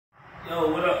Yo,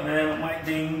 what up, man? I'm Mike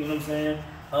Dean, you know what I'm saying?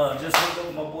 Just hooked up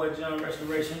with my boy John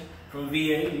Restoration from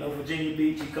VA, you know, Virginia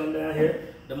Beach. He come down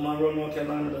here to Monroe, North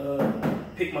Carolina to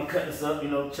pick my Cutlass up, you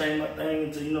know, change my thing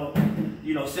into,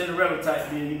 you know, Cinderella type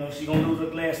deal. You know, she gonna lose her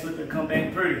glass slip and come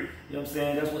back pretty. You know what I'm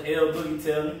saying? That's what L Boogie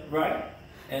tell me, right?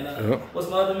 And what's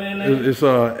my other man name? It's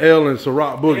L and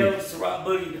Ciroc Boogie. L and Ciroc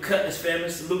Boogie, the Cutlass family.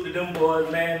 Salute to them boys,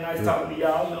 man. Nice talking to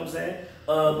y'all, you know what I'm saying?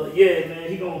 But yeah, man,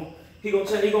 he gonna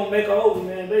make her over,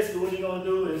 man. Basically, what he gonna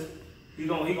do is he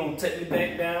gonna take me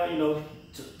back down, you know,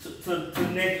 to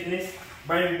nakedness,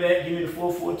 bring me back, give me the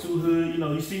 442 hood. You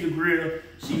know, you see the grill.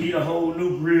 She need a whole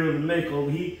new grill to make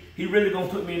over. He really gonna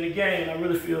put me in the game. I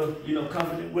really feel, you know,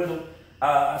 confident with him.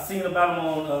 I seen about him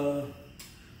on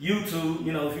YouTube.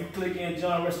 You know, if you click in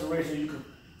John Restoration, you can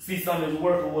see some of his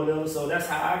work or whatever. So that's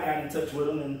how I got in touch with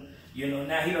him, and you know,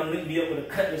 now he done linked me up with a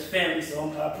Cutlass family.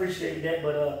 So I appreciate that,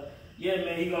 but. Yeah,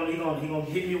 man, he gonna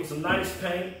hit me with some nice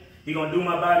paint. He gonna do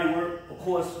my body work. Of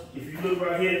course, if you look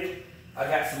right here, I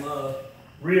got some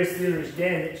real serious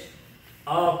damage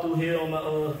all through here on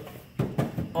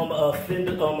my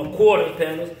fender, on my quarter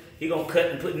panels. He gonna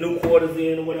cut and put new quarters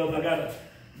in or whatever. I got a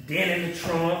dent in the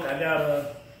trunk. I got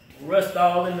a rust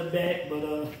all in the back.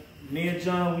 But me and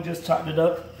John, we just chopped it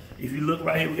up. If you look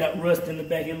right here, we got rust in the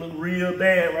back. It look real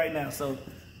bad right now. So.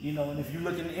 You know, and if you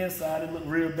look in the inside, it look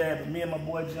real bad. But me and my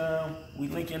boy John, we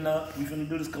linking up. We finna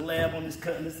do this collab on this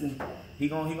Cutlass, and he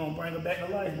gonna bring her back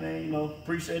to life, man. You know,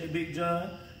 appreciate it, Big John.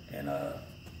 And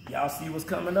y'all see what's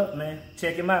coming up, man.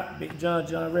 Check him out, Big John,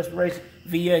 John Restoration,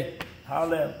 VA.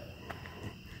 Holla at him.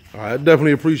 All right, I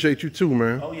definitely appreciate you too,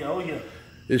 man. Oh yeah, oh yeah.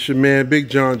 It's your man, Big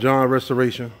John, John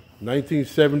Restoration,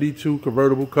 1972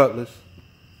 convertible Cutlass.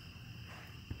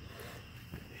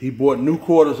 He bought new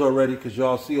quarters already because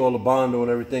y'all see all the Bondo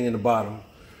and everything in the bottom.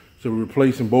 So we're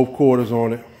replacing both quarters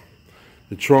on it.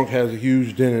 The trunk has a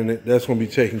huge dent in it. That's going to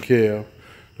be taken care of.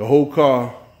 The whole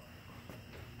car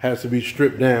has to be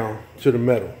stripped down to the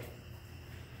metal.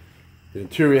 The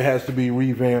interior has to be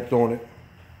revamped on it.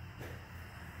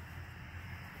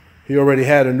 He already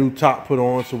had a new top put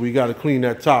on, so we got to clean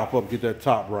that top up, get that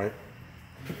top right.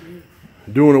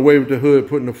 Doing away with the hood,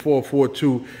 putting the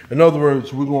 442. In other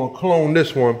words, we're going to clone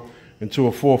this one into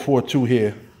a 442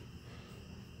 here.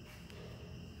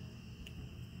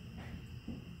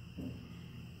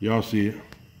 Y'all see it.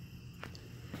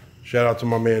 Shout out to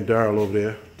my man Daryl over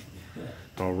there.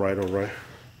 All right, all right.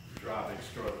 Drive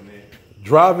extraordinaire.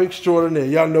 Drive extraordinaire.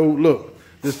 Y'all know, look,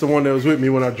 this is the one that was with me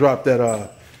when I dropped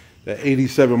that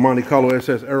 87 Monte Carlo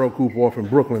SS Aero Coupe off in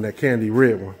Brooklyn, that candy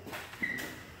red one.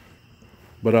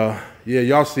 But yeah,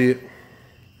 y'all see it.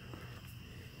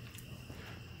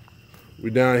 We're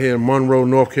down here in Monroe,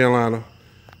 North Carolina,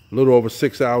 a little over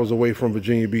 6 hours away from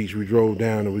Virginia Beach. We drove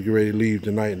down and we get ready to leave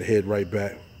tonight and head right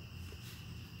back.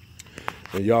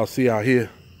 And y'all see out here,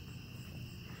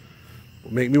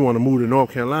 make me want to move to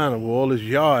North Carolina with all this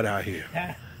yard out here.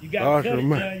 You gotta cut it,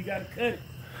 John. You gotta cut it.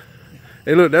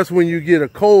 Hey, look, that's when you get a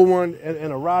cold one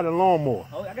and a riding lawnmower.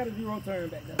 Oh, I got a zero turn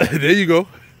back there. There you go.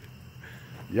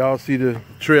 Y'all see the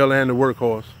trail and the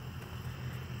workhorse,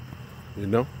 you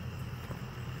know?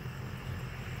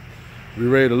 We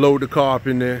ready to load the car up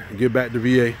in there and get back to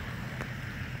VA.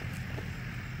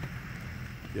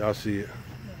 Y'all see it.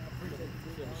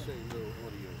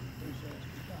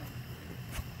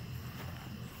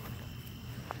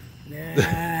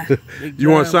 Nah, you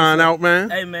want to sign out, man?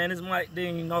 Hey, man, it's Mike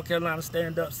Dean, North Carolina,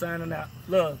 stand up, signing out.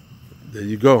 Love. There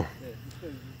you go.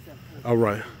 All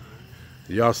right.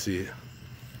 Y'all see it.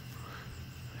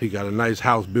 He got a nice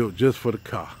house built just for the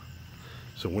car.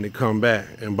 So when it come back,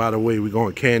 and by the way, we're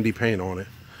going candy paint on it.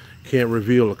 Can't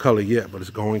reveal the color yet, but it's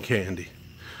going candy.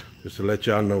 Just to let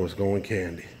y'all know it's going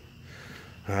candy.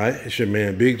 All right, it's your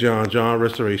man, Big John, John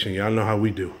Restoration. Y'all know how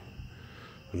we do.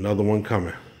 Another one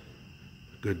coming.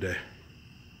 Good day.